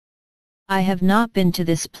I have not been to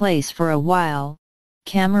this place for a while.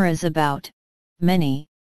 Cameras about. Many.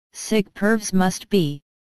 Sick pervs must be.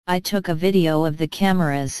 I took a video of the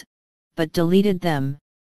cameras, but deleted them.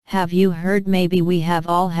 Have you heard maybe we have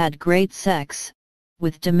all had great sex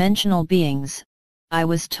with dimensional beings? I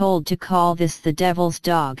was told to call this the devil's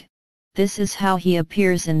dog. This is how he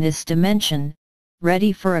appears in this dimension,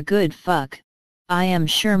 ready for a good fuck. I am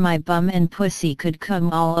sure my bum and pussy could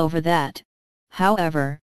come all over that.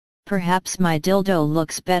 However, perhaps my dildo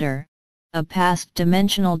looks better. A past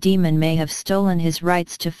dimensional demon may have stolen his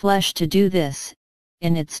rights to flesh to do this,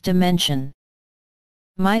 in its dimension.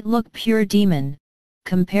 Might look pure demon,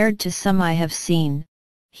 compared to some I have seen.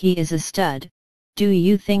 He is a stud. Do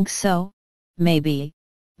you think so? Maybe.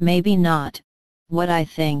 Maybe not. What I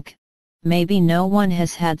think. Maybe no one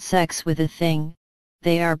has had sex with a thing.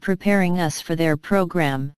 They are preparing us for their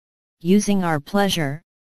program, using our pleasure,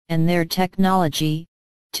 and their technology,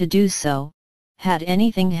 to do so. Had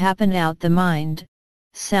anything happen out the mind,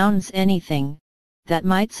 sounds anything, that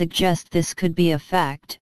might suggest this could be a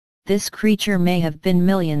fact. This creature may have been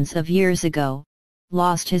millions of years ago,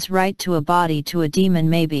 lost his right to a body to a demon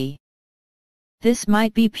maybe. This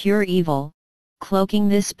might be pure evil, cloaking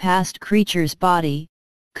this past creature's body.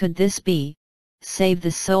 Could this be, save the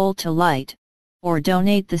soul to light, or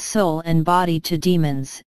donate the soul and body to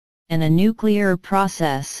demons, in a nuclear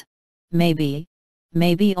process? Maybe.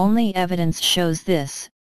 Maybe only evidence shows this,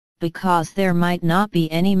 because there might not be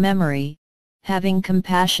any memory. Having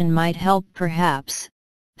compassion might help perhaps.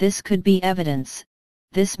 This could be evidence.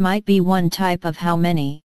 This might be one type of how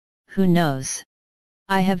many. Who knows?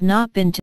 I have not been to